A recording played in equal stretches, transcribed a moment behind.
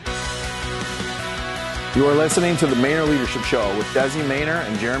You are listening to the Maynard Leadership Show with Desi Maynard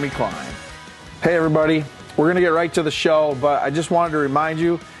and Jeremy Klein. Hey everybody, we're going to get right to the show, but I just wanted to remind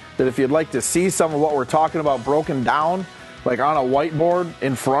you that if you'd like to see some of what we're talking about broken down, like on a whiteboard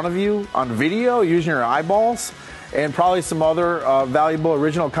in front of you, on video, using your eyeballs, and probably some other valuable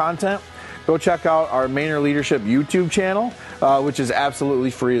original content, go check out our Maynard Leadership YouTube channel, which is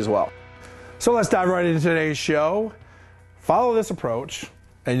absolutely free as well. So let's dive right into today's show. Follow this approach,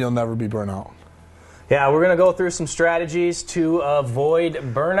 and you'll never be burnt out. Yeah, we're going to go through some strategies to avoid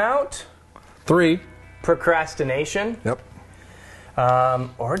burnout. 3. Procrastination. Yep.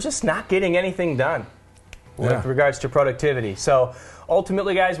 Or just not getting anything done with regards to productivity. So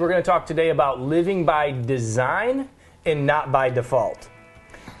ultimately, guys, we're going to talk today about living by design and not by default.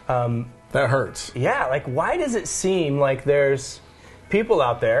 That hurts. Yeah, like why does it seem like there's people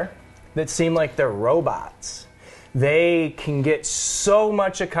out there that seem like they're robots? They can get so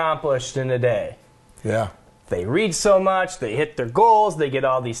much accomplished in a day. Yeah. They read so much, they hit their goals, they get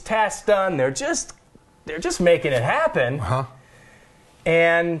all these tasks done, they're just making it happen. Uh-huh.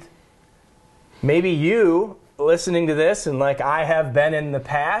 And maybe you, listening to this, and like I have been in the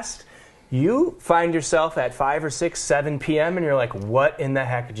past, you find yourself at 5 or 6, 7 p.m. and you're like, what in the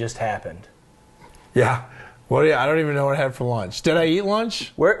heck just happened? Yeah. Well, yeah, I don't even know what I had for lunch. Did I eat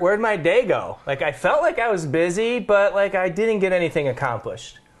lunch? Where'd my day go? Like I felt like I was busy, but like I didn't get anything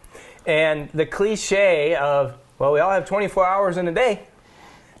accomplished. And the cliche of, well, we all have 24 hours in a day.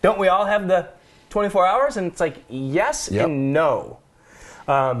 Don't we all have the 24 hours? And it's like, yes and no.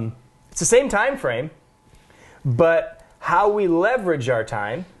 It's the same time frame, but how we leverage our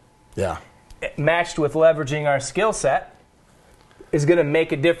time, matched with leveraging our skill set, is going to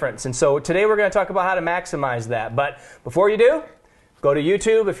make a difference. And so today we're going to talk about how to maximize that. But before you do, go to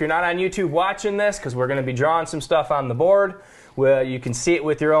YouTube. If you're not on YouTube watching this, because we're going to be drawing some stuff on the board, where you can see it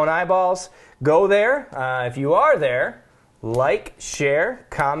with your own eyeballs. Go there. If you are there, like, share,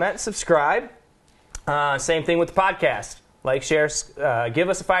 comment, subscribe. Same thing with the podcast. Like, share, give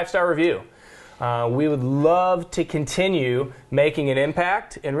us a 5-star review. We would love to continue making an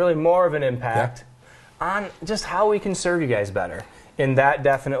impact, and really more of an impact, on just how we can serve you guys better. And that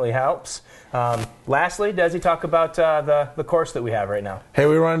definitely helps. Lastly, Desi, talk about the course that we have right now. Hey,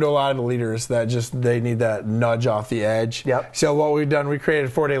 we run into a lot of leaders that they need that nudge off the edge. Yep. So what we've done, we created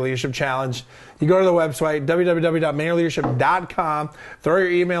a 4-day leadership challenge. You go to the website, www.maynardleadership.com, throw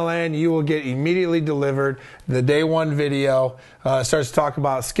your email in, you will get immediately delivered the day one video. Starts to talk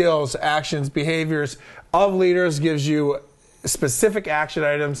about skills, actions, behaviors of leaders, gives you specific action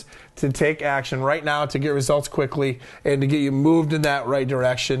items to take action right now to get results quickly and to get you moved in that right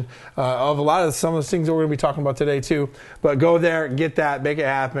direction of a lot of some of the things that we're going to be talking about today too. But go there, get that, make it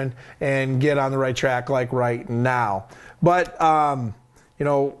happen, and get on the right track like right now. But,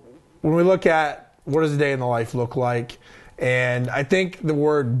 when we look at what does a day in the life look like, and I think the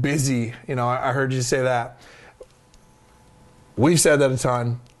word busy, I heard you say that. We've said that a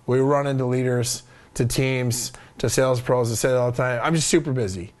ton. We run into leaders, to teams, to sales pros that say it all the time. I'm just super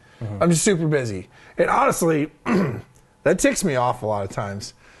busy. Mm-hmm. I'm just super busy. And honestly, that ticks me off a lot of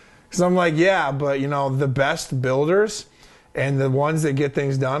times. Because I'm like, yeah, but the best builders and the ones that get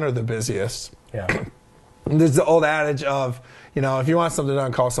things done are the busiest. Yeah. There's the old adage of, if you want something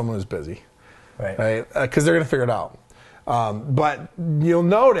done, call someone who's busy. Right? Because they're going to figure it out. But you'll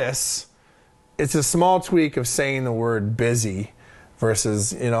notice it's a small tweak of saying the word busy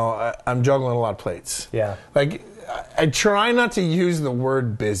versus, I'm juggling a lot of plates. Yeah. Like, I try not to use the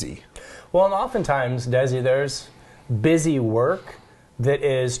word busy. Well, and oftentimes, Desi, there's busy work that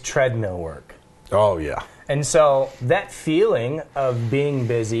is treadmill work. Oh, yeah. And so that feeling of being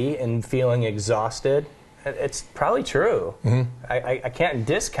busy and feeling exhausted, it's probably true. Mm-hmm. I can't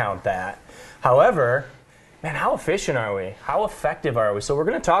discount that. However, man, how efficient are we? How effective are we? So we're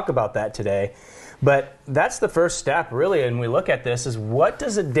going to talk about that today. But that's the first step, really, and we look at this, is what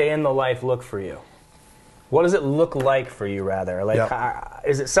does a day in the life look for you? What does it look like for you, rather? Like,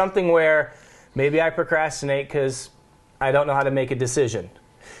 is it something where maybe I procrastinate because I don't know how to make a decision?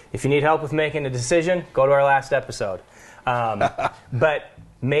 If you need help with making a decision, go to our last episode. But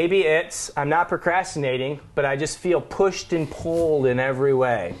maybe it's, I'm not procrastinating, but I just feel pushed and pulled in every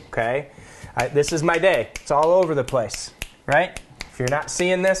way, okay? This is my day. It's all over the place, right? If you're not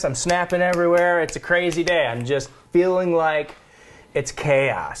seeing this, I'm snapping everywhere. It's a crazy day. I'm just feeling like it's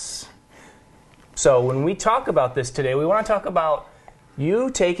chaos. So when we talk about this today, we want to talk about you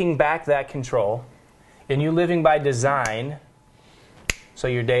taking back that control and you living by design so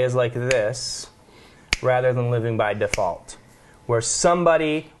your day is like this rather than living by default, where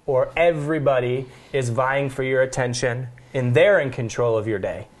somebody or everybody is vying for your attention and they're in control of your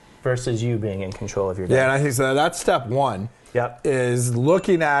day. versus you being in control of your day. Yeah, and I think so. That's step one. Yep. Is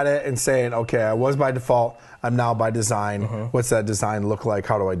looking at it and saying, okay, I was by default, I'm now by design. What's that design look like?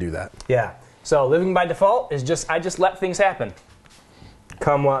 How do I do that? Yeah. So living by default is I just let things happen.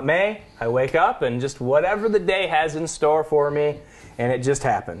 Come what may, I wake up and just whatever the day has in store for me, and it just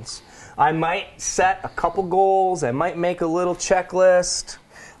happens. I might set a couple goals, I might make a little checklist,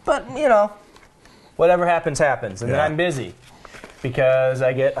 but whatever happens, happens. And then I'm busy because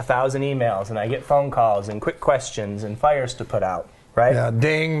I get 1,000 emails and I get phone calls and quick questions and fires to put out, right? Yeah,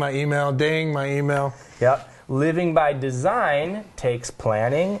 ding, my email, ding, my email. Yep. Living by design takes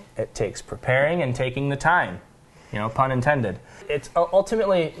planning, it takes preparing and taking the time, pun intended. It's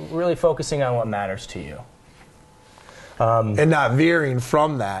ultimately really focusing on what matters to you. And not veering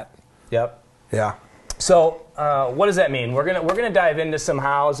from that. Yep. Yeah. So what does that mean? We're gonna dive into some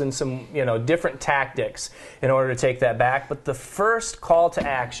hows and some different tactics in order to take that back. But the first call to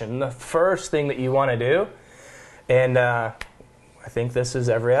action, the first thing that you want to do, and I think this is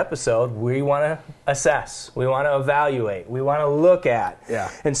every episode, we want to assess, we want to evaluate, we want to look at. Yeah.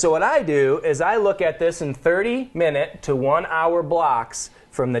 And so what I do is I look at this in 30-minute to 1 hour blocks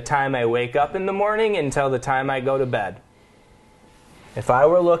from the time I wake up in the morning until the time I go to bed. If I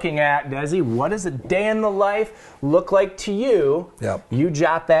were looking at, Desi, what does a day in the life look like to you? Yep. You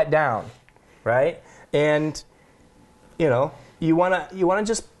jot that down, right? And, you want to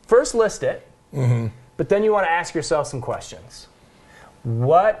just first list it, but then you want to ask yourself some questions.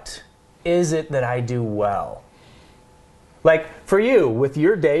 What is it that I do well? Like for you, with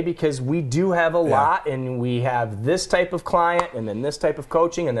your day, because we do have a lot, and we have this type of client, and then this type of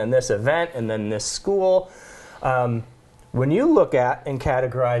coaching, and then this event, and then this school. When you look at and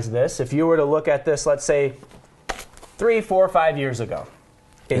categorize this, if you were to look at this, let's say 3, 4, 5 years ago,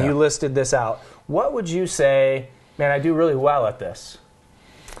 and you listed this out, what would you say, man, I do really well at this?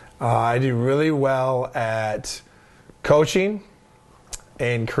 I do really well at coaching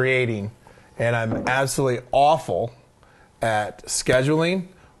and creating, and I'm absolutely awful at scheduling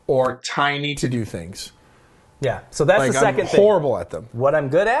or tiny to-do things. Yeah, so that's the second thing. I'm horrible at them. What I'm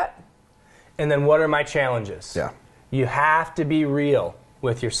good at, and then what are my challenges? Yeah. You have to be real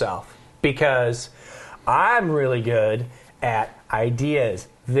with yourself, because I'm really good at ideas,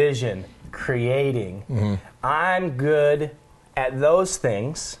 vision, creating. I'm good at those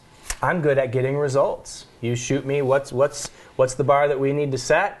things. I'm good at getting results. You shoot me, what's the bar that we need to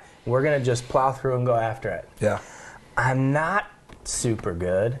set? We're going to just plow through and go after it. Yeah. I'm not super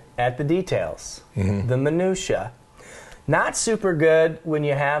good at the details, the minutia. Not super good when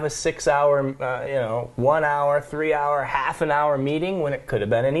you have a 6-hour, 1 hour, 3 hour, half an hour meeting when it could have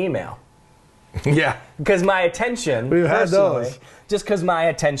been an email. Yeah. Because my attention, We've had those. just because my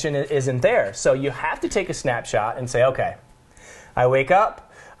attention isn't there. So you have to take a snapshot and say, okay, I wake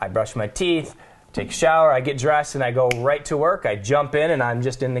up, I brush my teeth, take a shower, I get dressed, and I go right to work. I jump in, and I'm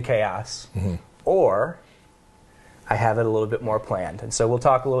just in the chaos. Or I have it a little bit more planned. And so we'll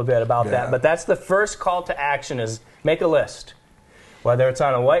talk a little bit about that. But that's the first call to action, is make a list. Whether it's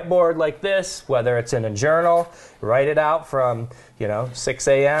on a whiteboard like this, whether it's in a journal, write it out from 6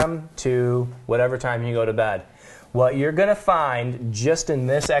 a.m. to whatever time you go to bed. What you're going to find just in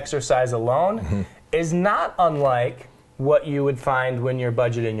this exercise alone is not unlike what you would find when you're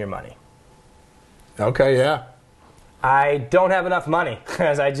budgeting your money. Okay, yeah. I don't have enough money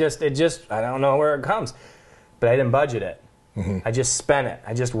because I don't know where it comes. But I didn't budget it. I just spent it.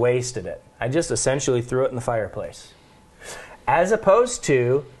 I just wasted it. I just essentially threw it in the fireplace. As opposed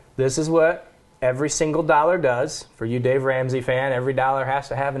to, this is what every single dollar does. For you Dave Ramsey fan, every dollar has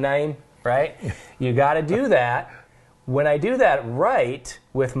to have a name, right? You got to do that. When I do that right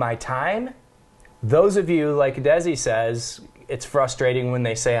with my time, those of you, like Desi says, it's frustrating when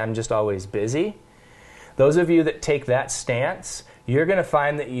they say I'm just always busy. Those of you that take that stance, you're going to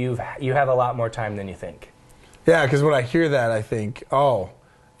find that you have a lot more time than you think. Yeah, because when I hear that, I think, oh,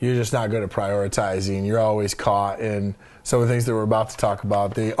 you're just not good at prioritizing. You're always caught in some of the things that we're about to talk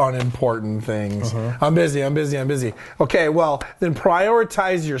about, the unimportant things. I'm busy. Okay, well, then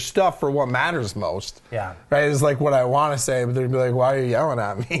prioritize your stuff for what matters most. Yeah. Right? It's like what I want to say, but they'd be like, why are you yelling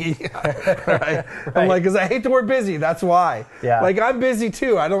at me? Right? I'm like, because I hate the word busy. That's why. Yeah. Like, I'm busy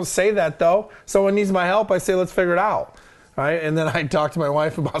too. I don't say that, though. Someone needs my help. I say, let's figure it out. Right? And then I talk to my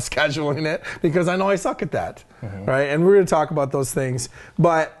wife about scheduling it because I know I suck at that. Right? And we're going to talk about those things.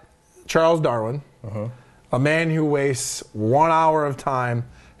 But Charles Darwin, a man who wastes 1 hour of time,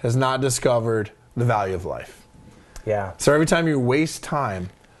 has not discovered the value of life. Yeah. So every time you waste time,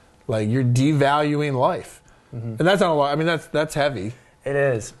 like, you're devaluing life. And that's not a lot. I mean, that's heavy. It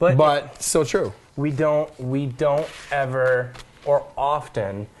is. But so true. We don't ever or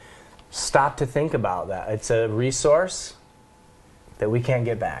often stop to think about that. It's a resource that we can't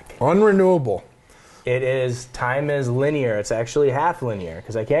get back. Unrenewable. It is, time is linear. It's actually half linear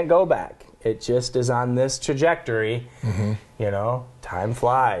because I can't go back. It just is on this trajectory. You know, time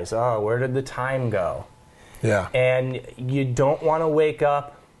flies. Oh, where did the time go? Yeah. And you don't want to wake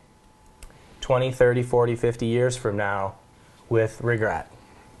up 20, 30, 40, 50 years from now with regret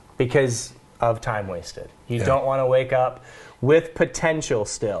because of time wasted. You don't want to wake up with potential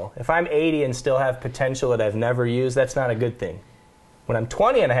still. If I'm 80 and still have potential that I've never used, that's not a good thing. When I'm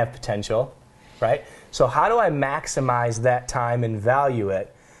 20 and I have potential, right? So how do I maximize that time and value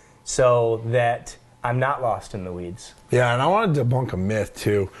it so that I'm not lost in the weeds? Yeah, and I want to debunk a myth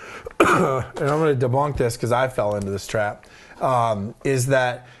too. And I'm going to debunk this because I fell into this trap. Is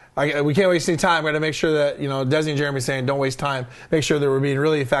that we can't waste any time. We got to make sure that, you know, Desi and Jeremy saying don't waste time. Make sure that we're being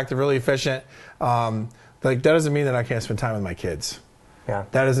really effective, really efficient. Like, that doesn't mean that I can't spend time with my kids. Yeah.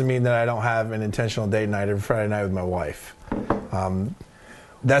 That doesn't mean that I don't have an intentional date night every Friday night with my wife.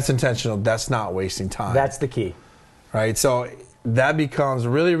 That's intentional. That's not wasting time. That's the key. Right? So that becomes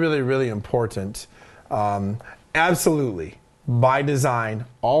really, really, really important. Absolutely. By design,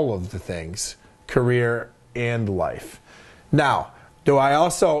 all of the things, career and life. Now, do I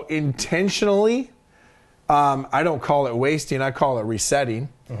also intentionally, I don't call it wasting, I call it resetting,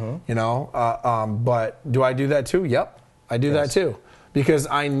 you know, but do I do that too? Yep, I do that too, because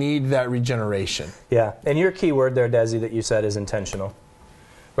I need that regeneration. Yeah, and your key word there, Desi, that you said is intentional,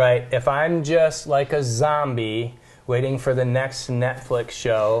 right? If I'm just like a zombie waiting for the next Netflix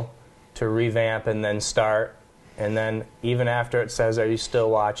show to revamp and then start, and then even after it says, are you still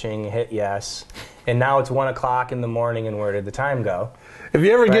watching, hit yes, and now it's 1 o'clock in the morning, and where did the time go? If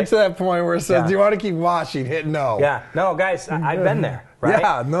you ever get to that point where it says, do you want to keep watching, hit no. Yeah, no, guys, I've been there, right?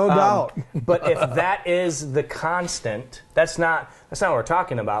 Yeah, no doubt. But if that is the constant, that's not what we're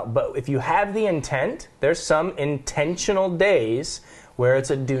talking about. But if you have the intent, there's some intentional days where it's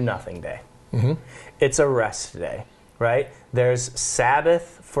a do-nothing day. It's a rest day, right? There's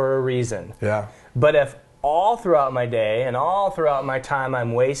Sabbath for a reason. Yeah. But if all throughout my day and all throughout my time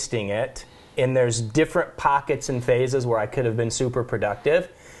I'm wasting it, and there's different pockets and phases where I could have been super productive,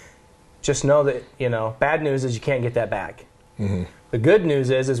 just know that, you know, bad news is you can't get that back. The good news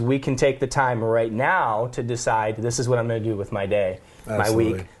is we can take the time right now to decide this is what I'm going to do with my day, my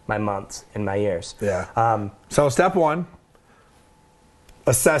week, my months, and my years. Yeah. So step one,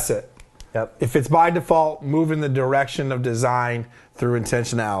 assess it. Yep. If it's by default, move in the direction of design through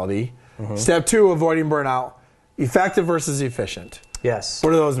intentionality. Step two, avoiding burnout. Effective versus efficient. Yes. What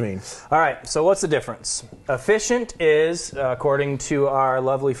do those mean? All right, so what's the difference? Efficient is, according to our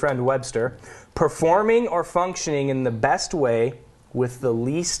lovely friend Webster, performing or functioning in the best way with the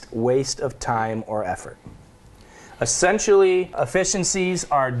least waste of time or effort. Essentially, efficiencies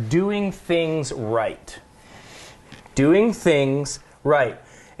are doing things right. Doing things right.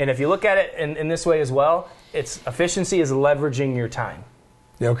 And if you look at it in this way as well, efficiency is leveraging your time.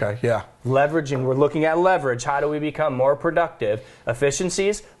 Okay, yeah. Leveraging, we're looking at leverage. How do we become more productive?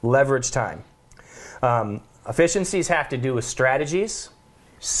 Efficiencies, leverage time. Efficiencies have to do with strategies,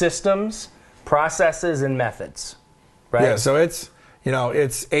 systems, processes, and methods. Right? Yeah, so it's, you know,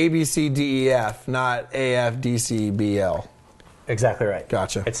 it's A, B, C, D, E, F, not A, F, D, C, B, L. Exactly right.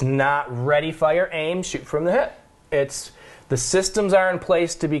 Gotcha. It's not ready, fire, aim, shoot from the hip. It's the systems are in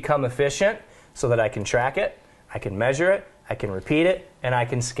place to become efficient so that I can track it, I can measure it, I can repeat it, and I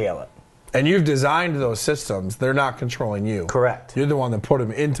can scale it. And you've designed those systems. They're not controlling you. Correct. You're the one that put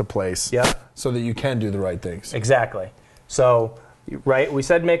them into place so that you can do the right things. Exactly. So, right, we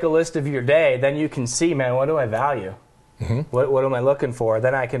said make a list of your day. Then you can see, man, what do I value? What am I looking for?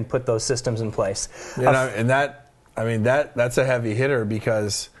 Then I can put those systems in place. And that's a heavy hitter,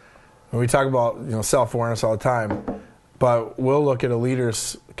 because when we talk about, you know, self-awareness all the time, but we'll look at a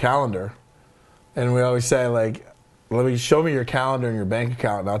leader's calendar and we always say, like, show me your calendar and your bank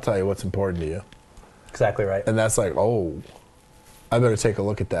account, and I'll tell you what's important to you. Exactly right. And that's like, oh, I better take a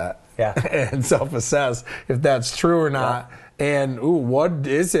look at that. Yeah. And self-assess if that's true or not. Yeah. And, what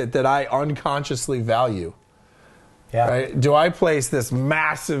is it that I unconsciously value? Yeah. Right? Do I place this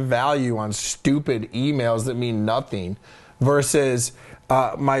massive value on stupid emails that mean nothing versus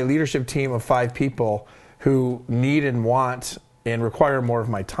my leadership team of 5 people who need and want and require more of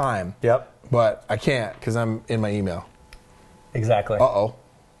my time? Yep. But I can't because I'm in my email. Exactly. Uh-oh.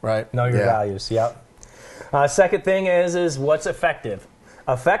 Right? Know your values. Yep. Second thing is what's effective.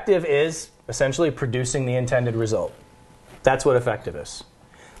 Effective is essentially producing the intended result. That's what effective is.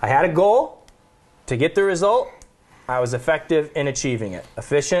 I had a goal. To get the result, I was effective in achieving it.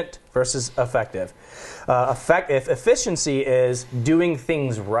 Efficient versus effective. If efficiency is doing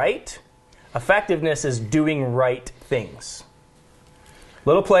things right, effectiveness is doing right things.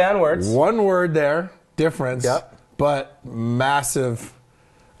 Little play on words. One word there, difference, but massive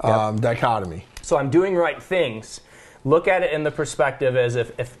dichotomy. So I'm doing right things. Look at it in the perspective as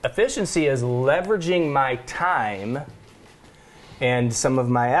if efficiency is leveraging my time and some of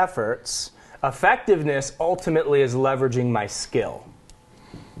my efforts, effectiveness ultimately is leveraging my skill.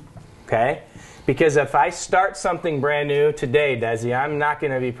 Okay? Because if I start something brand new today, Desi, I'm not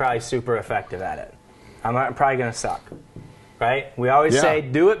going to be probably super effective at it. I'm probably going to suck. Right? We always say,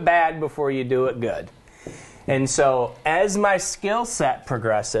 do it bad before you do it good. And so as my skill set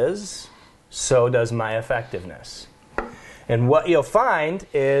progresses, so does my effectiveness. And what you'll find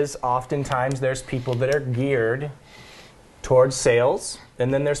is oftentimes there's people that are geared towards sales,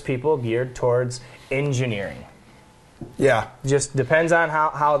 and then there's people geared towards engineering. Yeah. Just depends on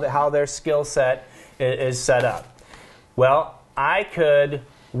how their skill set is set up. Well, I could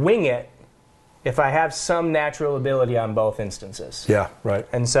wing it if I have some natural ability on both instances. Yeah, right.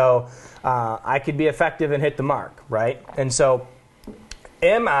 And so I could be effective and hit the mark, right? And so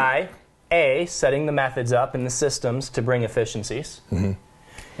am I, A, setting the methods up and the systems to bring efficiencies? Mm-hmm.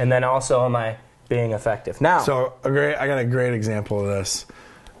 And then also am I being effective? Now, so I got a great example of this.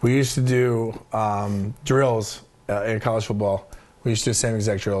 We used to do drills in college football. We used to do the same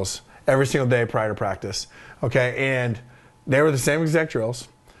exact drills every single day prior to practice. Okay, and they were the same exact drills,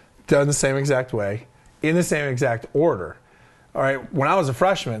 done the same exact way, in the same exact order. All right, when I was a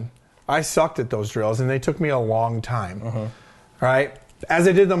freshman, I sucked at those drills, and they took me a long time. All right, as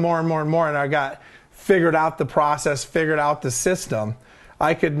I did them more and more and more, and I got figured out the process, figured out the system,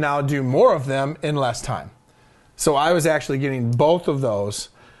 I could now do more of them in less time. So I was actually getting both of those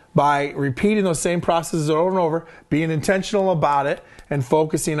by repeating those same processes over and over, being intentional about it, and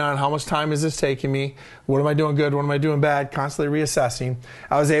focusing on how much time is this taking me, what am I doing good, what am I doing bad, constantly reassessing.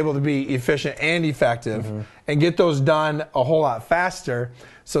 I was able to be efficient and effective and get those done a whole lot faster.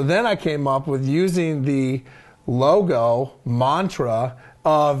 So then I came up with using the logo mantra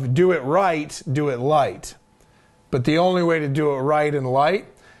of do it right, do it light. But the only way to do it right and light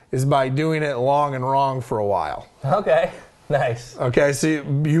is by doing it long and wrong for a while. Okay. Nice. Okay, so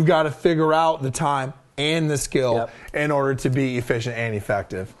you got to figure out the time and the skill in order to be efficient and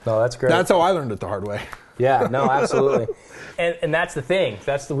effective. No, that's great. That's how I learned it the hard way. Yeah, no, absolutely. And that's the thing.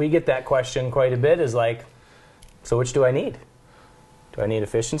 We get that question quite a bit is like, so which do I need? Do I need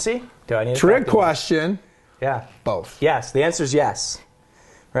efficiency? Do I need Trick question. Yeah. Both. Yes, the answer is yes.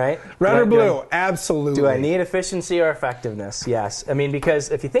 Right? Red or blue? Absolutely. Do I need efficiency or effectiveness? Yes. I mean,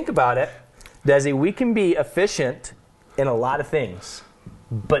 because if you think about it, Desi, we can be efficient in a lot of things,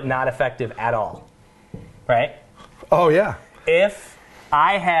 but not effective at all, right? Oh, yeah. If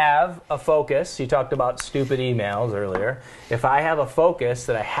I have a focus, you talked about stupid emails earlier, if I have a focus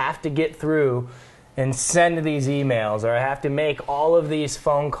that I have to get through and send these emails, or I have to make all of these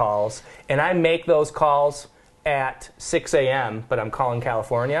phone calls, and I make those calls at 6 a.m., but I'm calling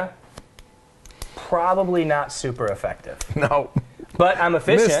California, probably not super effective. No. But I'm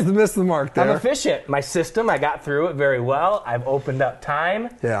efficient. Missed the mark there. I'm efficient. My system, I got through it very well. I've opened up time.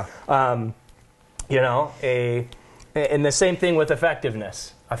 Yeah. And the same thing with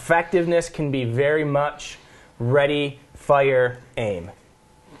effectiveness. Effectiveness can be very much ready, fire, aim.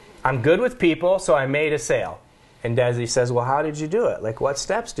 I'm good with people, so I made a sale. And Desi says, well, how did you do it? Like, what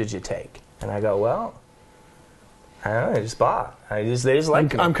steps did you take? And I go, well, I don't know, I just bought. They just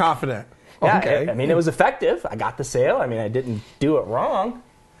like me. I'm confident. Yeah, Okay. I mean, it was effective. I got the sale. I mean, I didn't do it wrong.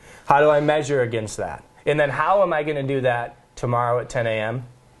 How do I measure against that? And then how am I going to do that tomorrow at 10 a.m.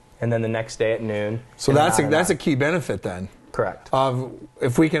 and then the next day at noon? So that's a key benefit then. Correct. Of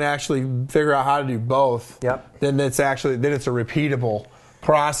if we can actually figure out how to do both, then it's a repeatable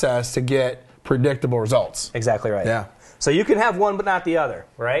process to get predictable results. Exactly right. Yeah. So you can have one but not the other,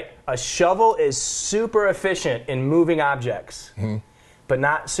 right? A shovel is super efficient in moving objects. But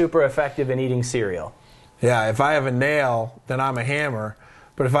not super effective in eating cereal. Yeah, if I have a nail, then I'm a hammer.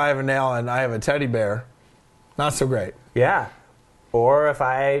 But if I have a nail and I have a teddy bear, not so great. Yeah. Or if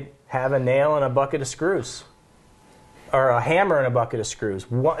I have a nail and a bucket of screws. Or a hammer and a bucket of screws.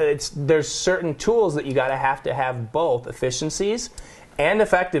 There's certain tools that you got to have both efficiencies and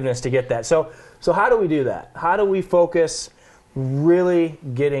effectiveness to get that. So how do we do that? How do we focus really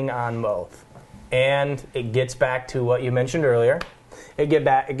getting on both? And it gets back to what you mentioned earlier. It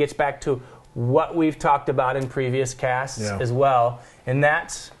gets back to what we've talked about in previous casts as well, and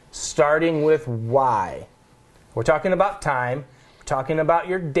that's starting with why. We're talking about time. We're talking about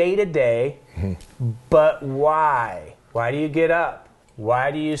your day-to-day, but why? Why do you get up?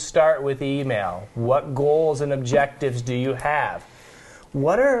 Why do you start with email? What goals and objectives do you have?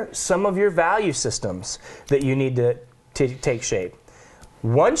 What are some of your value systems that you need to take shape?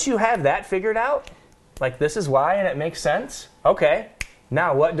 Once you have that figured out, like this is why and it makes sense, okay,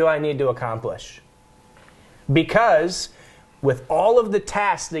 now what do I need to accomplish? Because with all of the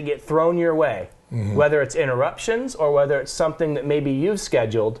tasks that get thrown your way, whether it's interruptions or whether it's something that maybe you've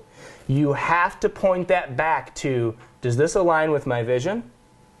scheduled, you have to point that back to, does this align with my vision?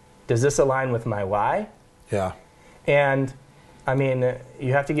 Does this align with my why? Yeah. And, I mean,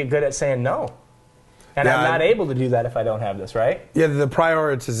 you have to get good at saying no. And I'm not able to do that if I don't have this, right? Yeah, the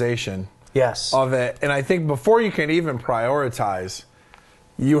prioritization of it. And I think before you can even prioritize,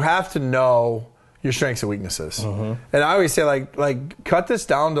 you have to know your strengths and weaknesses. And I always say, like cut this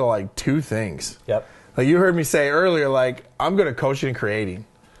down to like 2 things. Yep. Like you heard me say earlier, like I'm good at coaching and creating.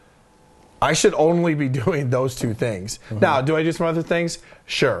 I should only be doing those 2 things. Now, do I do some other things?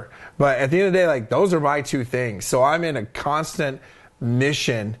 Sure. But at the end of the day, like those are my 2 things. So I'm in a constant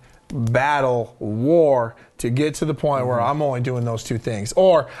mission, battle, war to get to the point where I'm only doing those 2 things.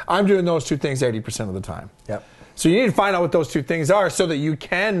 Or I'm doing those 2 things 80% of the time. Yep. So you need to find out what those 2 things are so that you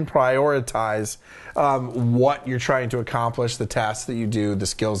can prioritize what you're trying to accomplish, the tasks that you do, the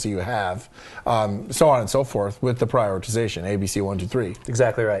skills that you have, so on and so forth with the prioritization, ABC 1, 2, 3.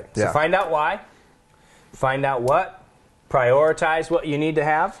 Exactly right. Yeah. So find out why, find out what, prioritize what you need to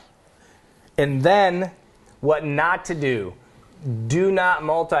have, and then what not to do. Do not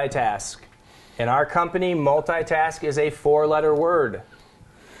multitask. In our company, multitask is a 4-letter word.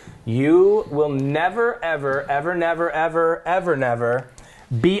 You will never, ever, ever, never, ever, ever, never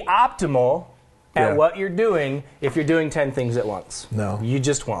be optimal at what you're doing if you're doing 10 things at once. No. You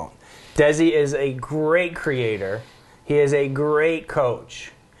just won't. Desi is a great creator. He is a great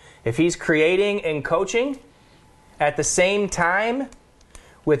coach. If he's creating and coaching at the same time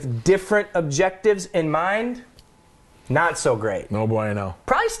with different objectives in mind, not so great. No bueno.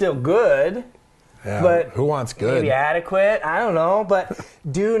 Probably still good. Yeah, but who wants good? Maybe adequate. I don't know. But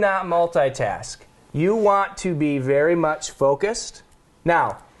do not multitask. You want to be very much focused.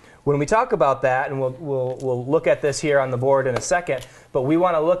 Now, when we talk about that, and we'll look at this here on the board in a second, but we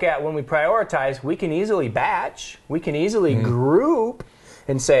want to look at when we prioritize, we can easily batch. We can easily group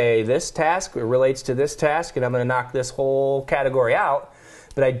and say this task relates to this task, and I'm going to knock this whole category out.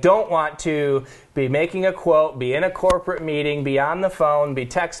 But I don't want to be making a quote, be in a corporate meeting, be on the phone, be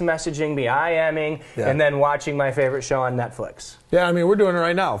text messaging, be IMing, and then watching my favorite show on Netflix. Yeah, I mean, we're doing it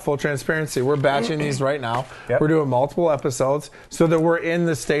right now. Full transparency. We're batching these right now. Yep. We're doing multiple episodes so that we're in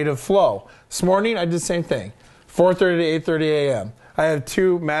the state of flow. This morning, I did the same thing. 4:30 to 8:30 a.m. I have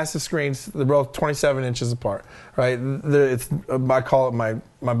 2 massive screens. They're both 27 inches apart. Right? I call it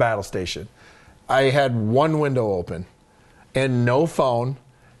my battle station. I had 1 window open and no phone,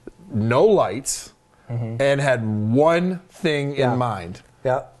 no lights, and had 1 thing in mind.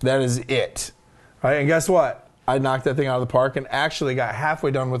 Yep. That is it. Right? And guess what? I knocked that thing out of the park and actually got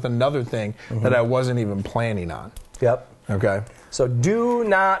halfway done with another thing that I wasn't even planning on. Yep. Okay? So do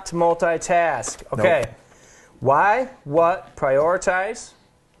not multitask. Okay. Nope. Why, what, prioritize,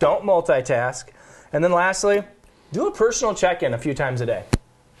 don't multitask. And then lastly, do a personal check-in a few times a day.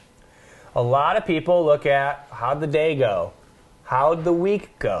 A lot of people look at how'd the day go? How'd the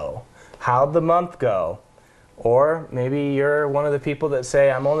week go? How'd the month go? Or maybe you're one of the people that say,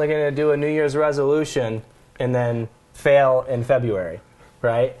 I'm only going to do a New Year's resolution and then fail in February,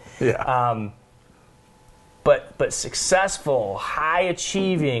 right? Yeah. But successful,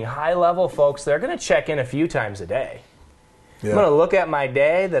 high-achieving, high-level folks, they're going to check in a few times a day. Yeah. I'm going to look at my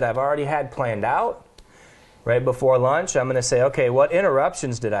day that I've already had planned out. Right before lunch, I'm going to say, okay, what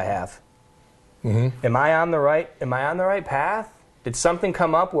interruptions did I have? Am I on the right path? Did something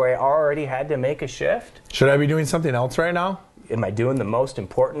come up where I already had to make a shift? Should I be doing something else right now? Am I doing the most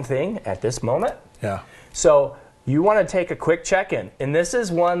important thing at this moment? Yeah. So you want to take a quick check-in. And this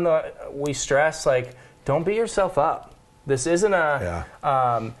is one that we stress, like, don't beat yourself up. This isn't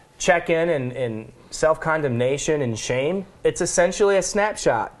a check-in and self-condemnation and shame. It's essentially a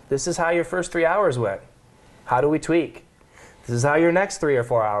snapshot. This is how your first 3 hours went. How do we tweak? This is how your next 3 or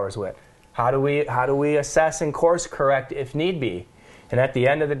 4 hours went. How do we assess and course correct if need be? And at the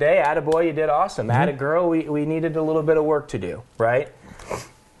end of the day, attaboy, you did awesome. Attagirl, we needed a little bit of work to do, right?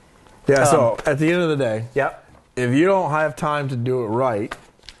 Yeah, so at the end of the day, Yep. if you don't have time to do it right,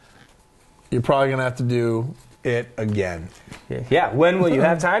 you're probably going to have to do it again. Yeah, when will you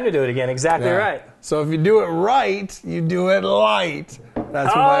have time to do it again? Exactly right. So if you do it right, you do it light.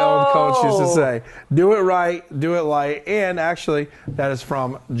 That's what my old coach used to say. Do it right, do it light. And actually, that is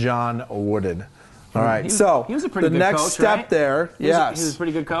from John Wooden. All right, he was a pretty the good next coach, step right? there, He was a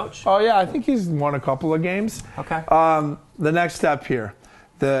pretty good coach? Oh, yeah, I think he's won a couple of games. Okay. The next step here,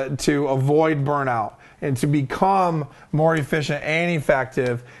 to avoid burnout and to become more efficient and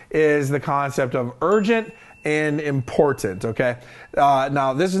effective is the concept of urgent and important, okay?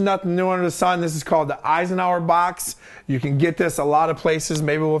 Now, this is nothing new under the sun. This is called the Eisenhower box. You can get this a lot of places.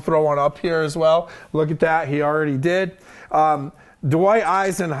 Maybe we'll throw one up here as well. Look at that. He already did. Dwight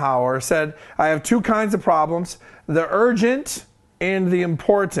Eisenhower said, I have two kinds of problems, the urgent and the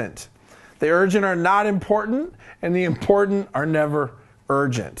important. The urgent are not important, and the important are never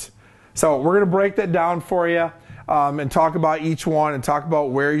urgent. So we're going to break that down for you and talk about each one and talk about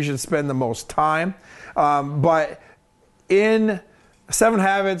where you should spend the most time. But in 7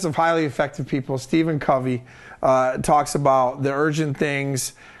 Habits of Highly Effective People, Stephen Covey talks about the urgent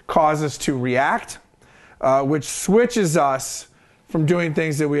things cause us to react, which switches us from doing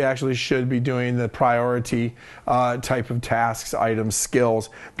things that we actually should be doing, the priority type of tasks, items, skills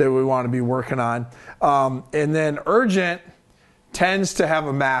that we want to be working on. And then urgent tends to have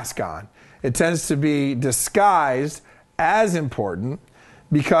a mask on. It tends to be disguised as important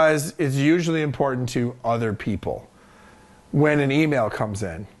because it's usually important to other people. When an email comes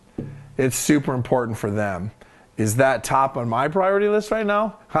in, it's super important for them. Is that top on my priority list right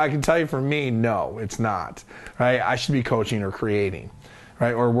now? I can tell you for me, no, it's not. Right? I should be coaching or creating,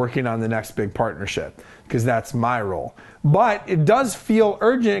 right? Or working on the next big partnership because that's my role. But it does feel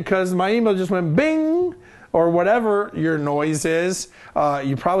urgent because my email just went bing or whatever your noise is.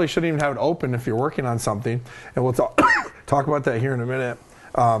 You probably shouldn't even have it open if you're working on something. And we'll talk about that here in a minute.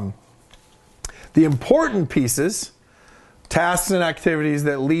 The important pieces, tasks and activities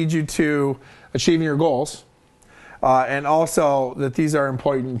that lead you to achieving your goals, and also that these are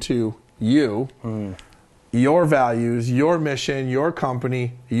important to you, your values, your mission, your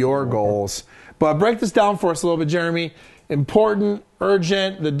company, your goals. But break this down for us a little bit, Jeremy. Important,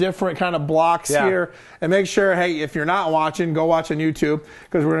 urgent, the different kind of blocks here. And make sure, hey, if you're not watching, go watch on YouTube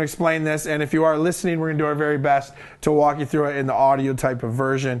because we're going to explain this. And if you are listening, we're going to do our very best to walk you through it in the audio type of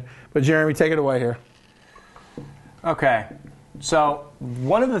version. But Jeremy, take it away here. Okay. So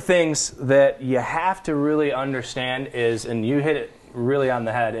one of the things that you have to really understand is, and you hit it really on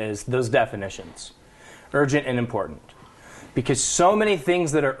the head, is those definitions, urgent and important. Because so many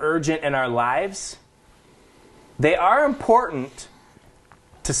things that are urgent in our lives, they are important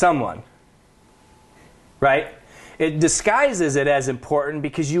to someone, right? It disguises it as important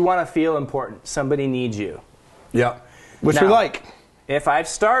because you want to feel important. Somebody needs you. Yeah, which now, we like. If I've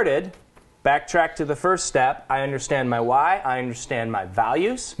started, backtrack to the first step, I understand my why, I understand my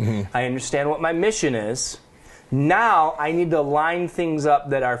values, I understand what my mission is. Now I need to line things up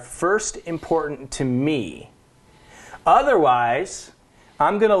that are first important to me. Otherwise,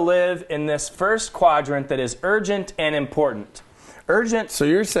 I'm going to live in this first quadrant that is urgent and important. Urgent. So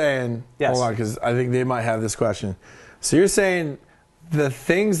you're saying, yes. Hold on, because I think they might have this question. So you're saying the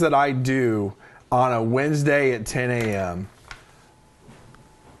things that I do on a Wednesday at 10 a.m.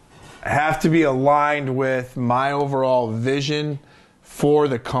 have to be aligned with my overall vision for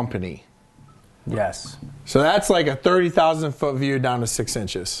the company. Yes. So that's like a 30,000 foot view down to 6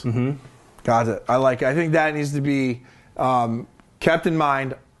 inches. Got it. I think that needs to be kept in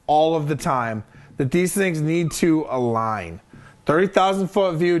mind all of the time, that these things need to align. 30,000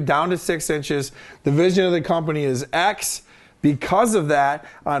 foot view down to 6 inches. The vision of the company is X. Because of that,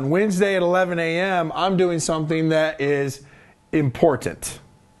 on Wednesday at 11 a.m., I'm doing something that is important.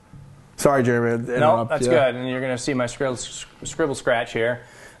 Sorry, Jeremy. No, that's good. And you're going to see my scribble scratch here.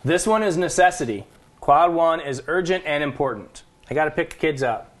 This one is necessity. Quad 1 is urgent and important. I got to pick the kids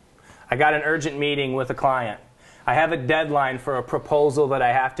up. I got an urgent meeting with a client. I have a deadline for a proposal that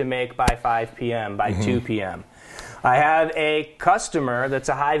I have to make by 5 p.m., by 2 p.m. I have a customer that's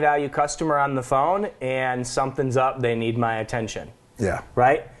a high-value customer on the phone, and something's up. They need my attention. Yeah.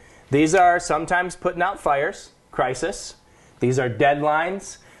 Right? These are sometimes putting out fires, crisis. These are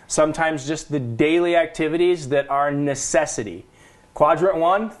deadlines. Sometimes just the daily activities that are necessity. Quadrant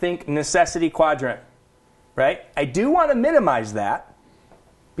 1, think necessity quadrant. Right? I do want to minimize that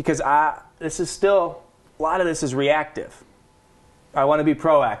because this is still, a lot of this is reactive. I want to be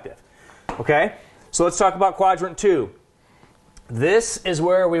proactive. Okay? So let's talk about quadrant 2. This is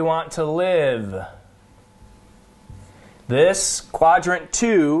where we want to live. This quadrant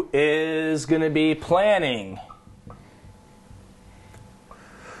 2 is going to be planning,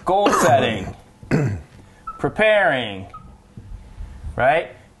 goal setting, preparing,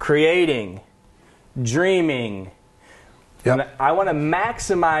 right? Creating, dreaming, Yep. And I want to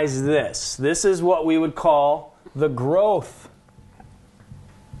maximize this. This is what we would call the growth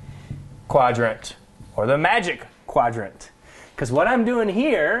quadrant or the magic quadrant. Because what I'm doing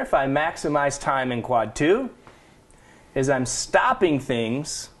here, if I maximize time in quad 2, is I'm stopping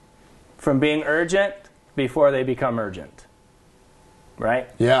things from being urgent before they become urgent. Right?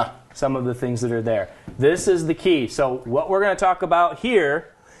 Yeah. Some of the things that are there. This is the key. So what we're going to talk about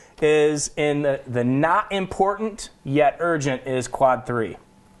here is in the not important yet urgent is quad 3.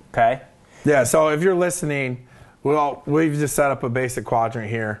 Okay? Yeah, so if you're listening, well, we've just set up a basic quadrant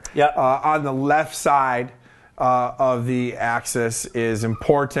here. Yep. On the left side of the axis is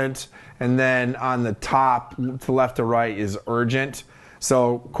important, and then on the top, to left to right, is urgent.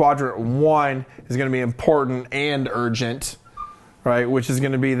 So quadrant 1 is going to be important and urgent, right? Which is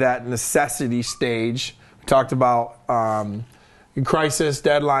going to be that necessity stage. We talked about crisis,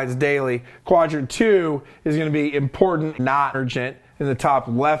 deadlines, daily. Quadrant 2 is going to be important, not urgent, in the top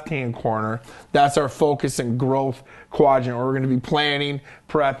left-hand corner. That's our focus and growth quadrant, where we're going to be planning,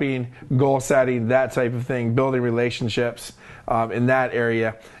 prepping, goal setting, that type of thing, building relationships in that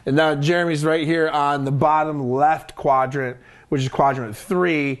area. And now Jeremy's right here on the bottom left quadrant, which is quadrant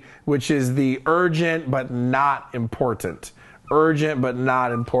 3, which is the urgent but not important. Urgent but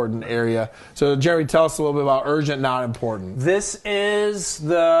not important area. So Jeremy, tell us a little bit about urgent, not important. This is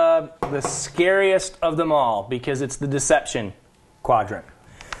the scariest of them all because it's the deception quadrant.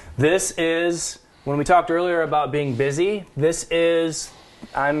 This is, when we talked earlier about being busy, this is,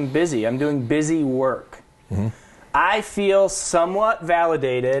 I'm busy. I'm doing busy work. Mm-hmm. I feel somewhat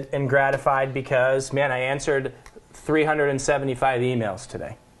validated and gratified because, man, I answered 375 emails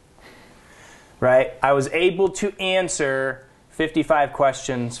today. Right? I was able to answer 55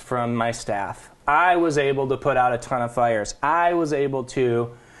 questions from my staff. I was able to put out a ton of fires. I was able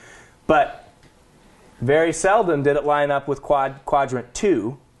to, but very seldom did it line up with quadrant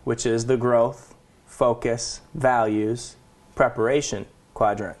 2, which is the growth, focus, values, preparation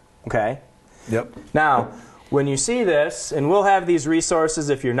quadrant. Okay? Yep. Now, when you see this, and we'll have these resources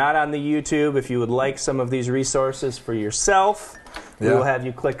if you're not on the YouTube, if you would like some of these resources for yourself, we will have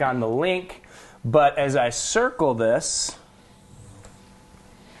you click on the link. But as I circle this,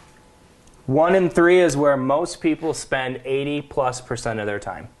 1 and 3 is where most people spend 80+% of their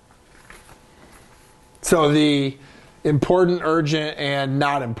time. So the important, urgent, and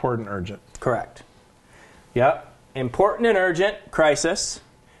not important, urgent. Correct. Yep. Important and urgent, crisis.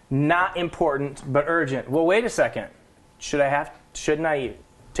 Not important, but urgent. Well, wait a second. Shouldn't I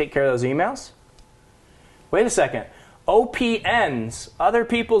take care of those emails? Wait a second. OPNs, other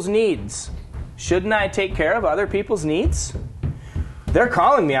people's needs. Shouldn't I take care of other people's needs? They're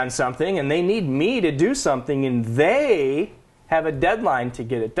calling me on something, and they need me to do something, and they have a deadline to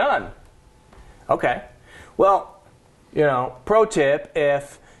get it done. Okay. Well, pro tip,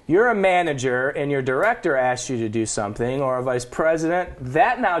 if you're a manager and your director asks you to do something, or a vice president,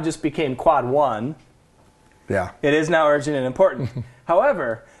 that now just became quad 1. Yeah. It is now urgent and important.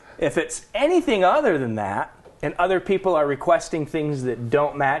 However, if it's anything other than that, and other people are requesting things that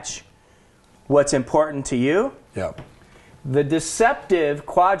don't match what's important to you, the deceptive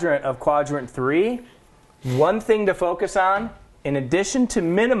quadrant of quadrant 3, one thing to focus on, in addition to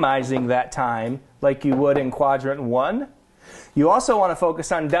minimizing that time like you would in quadrant 1, you also want to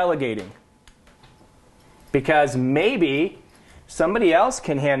focus on delegating. Because maybe somebody else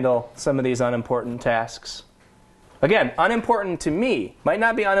can handle some of these unimportant tasks. Again, unimportant to me. Might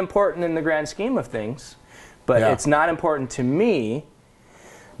not be unimportant in the grand scheme of things, but it's not important to me.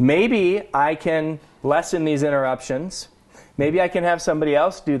 Maybe I can lessen these interruptions. Maybe I can have somebody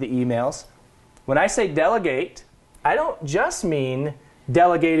else do the emails. When I say delegate, I don't just mean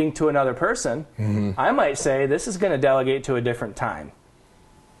delegating to another person. Mm-hmm. I might say this is going to delegate to a different time.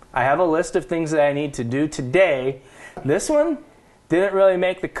 I have a list of things that I need to do today. This one didn't really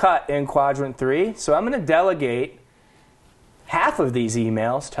make the cut in quadrant 3, so I'm going to delegate half of these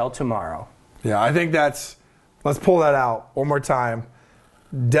emails till tomorrow. Yeah, I think let's pull that out one more time.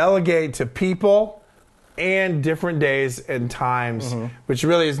 Delegate to people and different days and times, which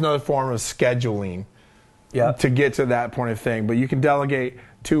really is another form of scheduling. To get to that point of thing. But you can delegate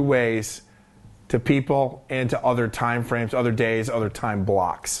 2 ways, to people and to other time frames, other days, other time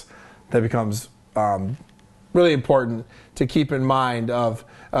blocks. That becomes really important to keep in mind of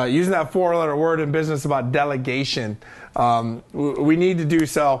using that 4-letter word in business about delegation. We need to do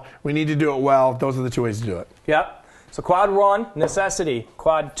so. We need to do it well. Those are the 2 ways to do it. Yep. So quad 1, necessity.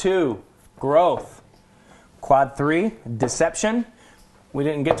 Quad 2, growth. Quad 3, deception. We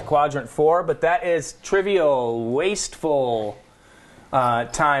didn't get to quadrant 4, but that is trivial, wasteful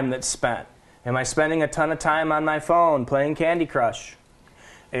time that's spent. Am I spending a ton of time on my phone playing Candy Crush?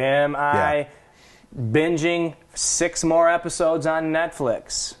 Am I binging 6 more episodes on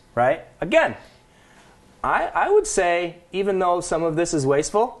Netflix, right? Again, I would say, even though some of this is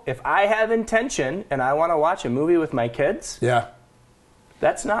wasteful, if I have intention and I want to watch a movie with my kids,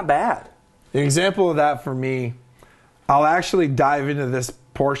 that's not bad. An example of that for me, I'll actually dive into this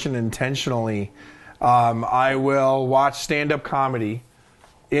portion intentionally. I will watch stand-up comedy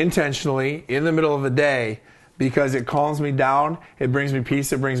intentionally in the middle of the day because it calms me down, it brings me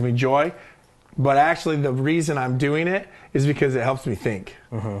peace, it brings me joy. But actually the reason I'm doing it is because it helps me think.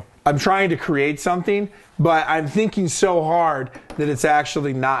 I'm trying to create something, but I'm thinking so hard that it's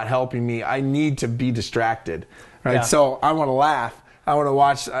actually not helping me. I need to be distracted, right? Yeah. So I want to laugh. I want to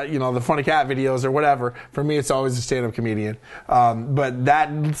watch, the funny cat videos or whatever. For me, it's always a stand-up comedian. But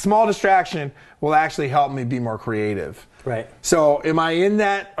that small distraction will actually help me be more creative. Right. So am I in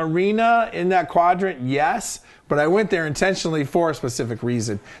that arena, in that quadrant? Yes. But I went there intentionally for a specific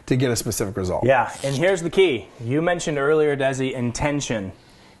reason to get a specific result. Yeah, and here's the key. You mentioned earlier, Desi, intention.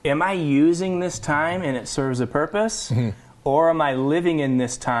 Am I using this time and it serves a purpose? Or am I living in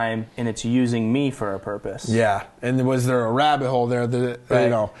this time and it's using me for a purpose? Yeah, and was there a rabbit hole there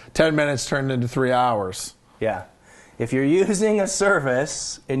that, 10 minutes turned into 3 hours? Yeah. If you're using a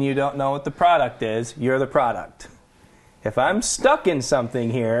service and you don't know what the product is, you're the product. If I'm stuck in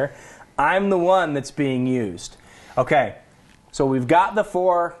something here, I'm the one that's being used. Okay, so we've got the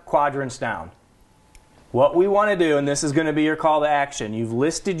 4 quadrants down. What we want to do, and this is going to be your call to action, you've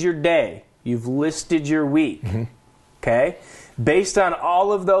listed your day, you've listed your week, okay? Based on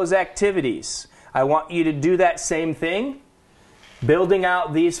all of those activities, I want you to do that same thing, building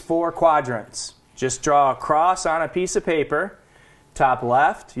out these 4 quadrants. Just draw a cross on a piece of paper. Top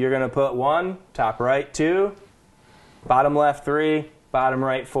left, you're going to put 1, top right 2, bottom left 3, bottom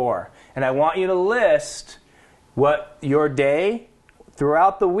right 4. And I want you to list what your day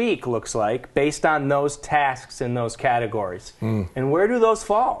throughout the week looks like based on those tasks in those categories. And where do those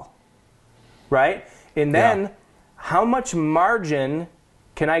fall? Right? And then how much margin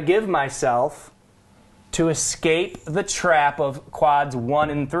can I give myself to escape the trap of quads 1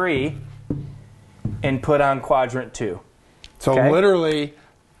 and 3 and put on quadrant 2? So literally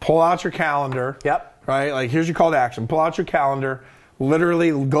pull out your calendar. Yep. Right? Like here's your call to action. Pull out your calendar.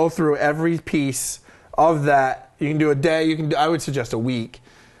 Literally go through every piece of that. You can do a day. I would suggest a week.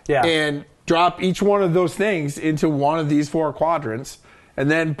 Yeah. And drop each one of those things into one of these 4 quadrants,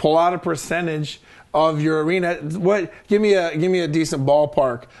 and then pull out a percentage of your arena. Give me a decent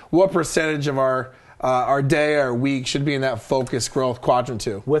ballpark. What percentage of our day or week should be in that focus growth quadrant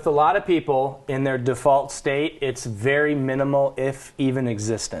 2? With a lot of people in their default state, it's very minimal, if even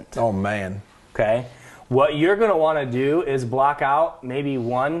existent. Oh man. Okay. What you're going to want to do is block out maybe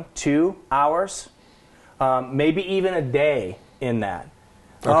 1-2 hours. Maybe even a day in that.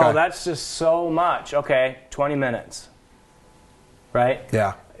 Okay. Oh, that's just so much. Okay, 20 minutes. Right?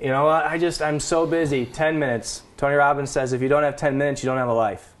 Yeah. You know what? I'm so busy. 10 minutes. Tony Robbins says if you don't have 10 minutes, you don't have a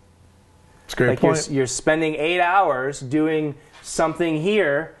life. That's a great point. You're spending 8 hours doing something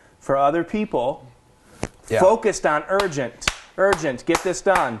here for other people, focused on urgent, get this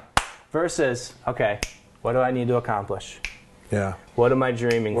done, versus, okay, what do I need to accomplish? Yeah. What am I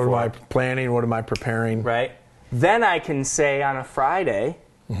dreaming for? What am I planning? What am I preparing? Right. Then I can say on a Friday,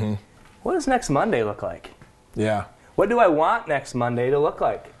 what does next Monday look like? Yeah. What do I want next Monday to look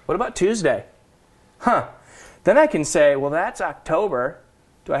like? What about Tuesday? Then I can say, well, that's October.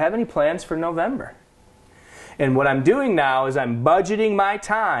 Do I have any plans for November? And what I'm doing now is I'm budgeting my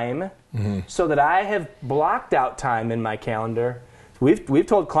time so that I have blocked out time in my calendar. We've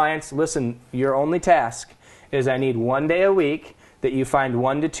told clients, listen, your only task is I need 1 day a week that you find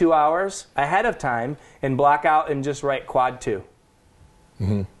 1 to 2 hours ahead of time and block out and just write quad 2.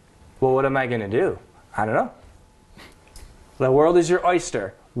 Well, what am I going to do? I don't know. The world is your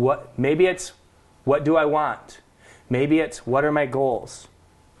oyster. Maybe it's what do I want? Maybe it's what are my goals?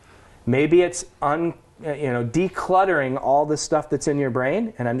 Maybe it's decluttering all the stuff that's in your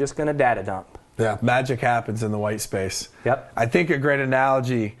brain, and I'm just going to data dump. Yeah, magic happens in the white space. Yep. I think a great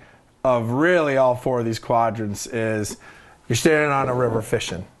analogy of really all 4 of these quadrants is you're standing on a river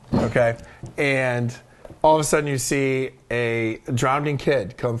fishing, okay? And all of a sudden you see a drowning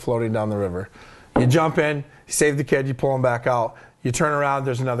kid come floating down the river. You jump in, you save the kid, you pull him back out. You turn around,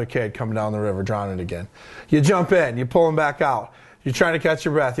 there's another kid coming down the river drowning again. You jump in, you pull him back out. You're trying to catch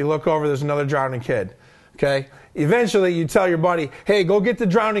your breath. You look over, there's another drowning kid, okay? Eventually you tell your buddy, hey, go get the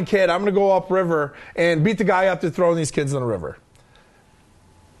drowning kid. I'm going to go upriver and beat the guy up to throwing these kids in the river.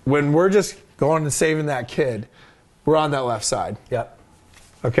 When we're just going and saving that kid, we're on that left side. Yep.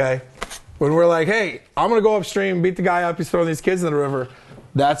 Okay? When we're like, hey, I'm going to go upstream, beat the guy up, he's throwing these kids in the river,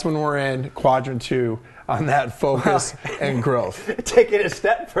 that's when we're in quadrant 2 on that focus and growth. Take it a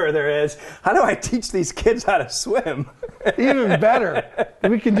step further is, how do I teach these kids how to swim? Even better.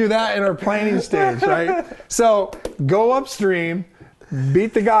 We can do that in our planning stage, right? So go upstream,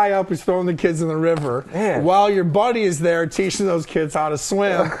 beat the guy up who's throwing the kids in the river. Man. While your buddy is there teaching those kids how to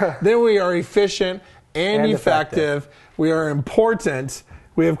swim. Then we are efficient and effective. We are important.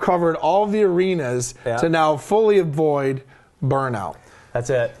 We have covered all the arenas to now fully avoid burnout. That's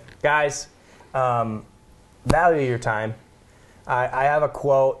it. Guys, value your time. I have a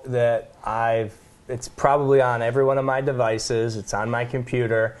quote that it's probably on every one of my devices. It's on my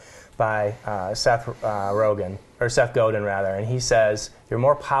computer by Seth Godin, rather. And he says, you're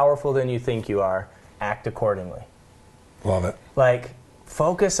more powerful than you think you are. Act accordingly. Love it. Like,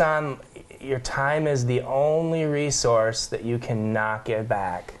 focus on your time is the only resource that you cannot get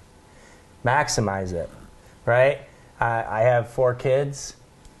back. Maximize it, right? I have 4 kids.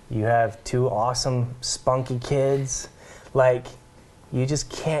 You have 2 awesome, spunky kids. Like, you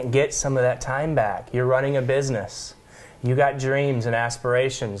just can't get some of that time back. You're running a business. You got dreams and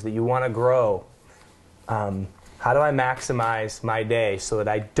aspirations that you want to grow. How do I maximize my day so that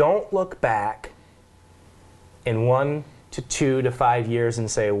I don't look back in 1 to 2 to 5 years and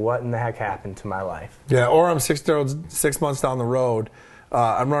say, what in the heck happened to my life? Yeah, or I'm 6 months down the road.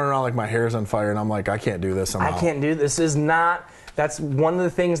 I'm running around like my hair's on fire, and I'm like, I can't do this somehow. I can't do this. That's one of the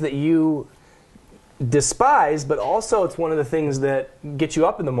things that you despise, but also it's one of the things that get you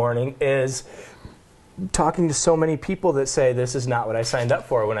up in the morning is talking to so many people that say, this is not what I signed up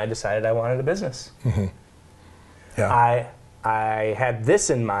for when I decided I wanted a business. Mm-hmm. Yeah. I had this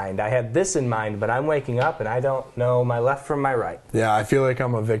in mind, but I'm waking up and I don't know my left from my right. Yeah, I feel like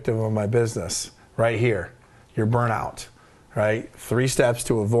I'm a victim of my business right here. Your burnout, right? 3 steps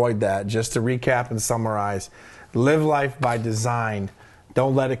to avoid that. Just to recap and summarize. Live life by design.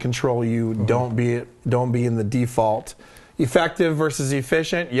 Don't let it control you. Mm-hmm. Don't be in the default. Effective versus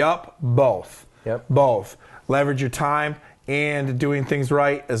efficient? Yup, both. Yep. Both. Leverage your time and doing things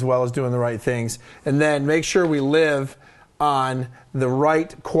right as well as doing the right things. And then make sure we live on the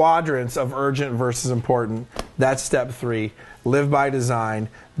right quadrants of urgent versus important. That's step 3. Live by design.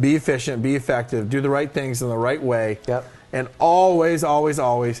 Be efficient. Be effective. Do the right things in the right way. Yep. And always, always,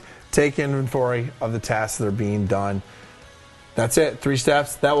 always take inventory of the tasks that are being done. That's it. 3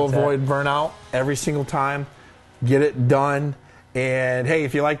 steps. That will avoid burnout every single time. Get it done. And hey,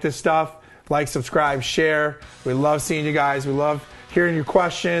 if you like this stuff, like, subscribe, share. We love seeing you guys. We love hearing your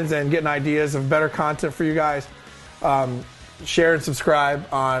questions and getting ideas of better content for you guys. Share and subscribe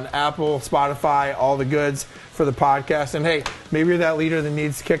on Apple, Spotify, all the goods for the podcast. And hey, maybe you're that leader that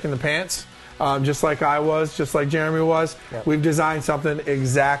needs kick in the pants. Just like I was, just like Jeremy was. Yep. We've designed something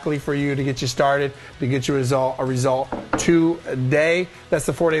exactly for you to get you started, to get you a result today. That's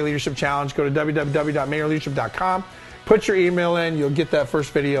the 4-Day Leadership Challenge. Go to www.mayorleadership.com. Put your email in. You'll get that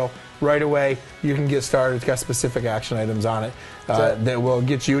first video right away. You can get started. It's got specific action items on it that will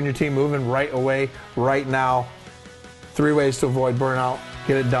get you and your team moving right away, right now. 3 ways to avoid burnout.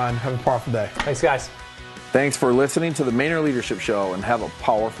 Get it done. Have a powerful day. Thanks, guys. Thanks for listening to the Maynard Leadership Show, and have a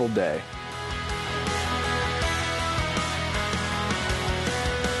powerful day.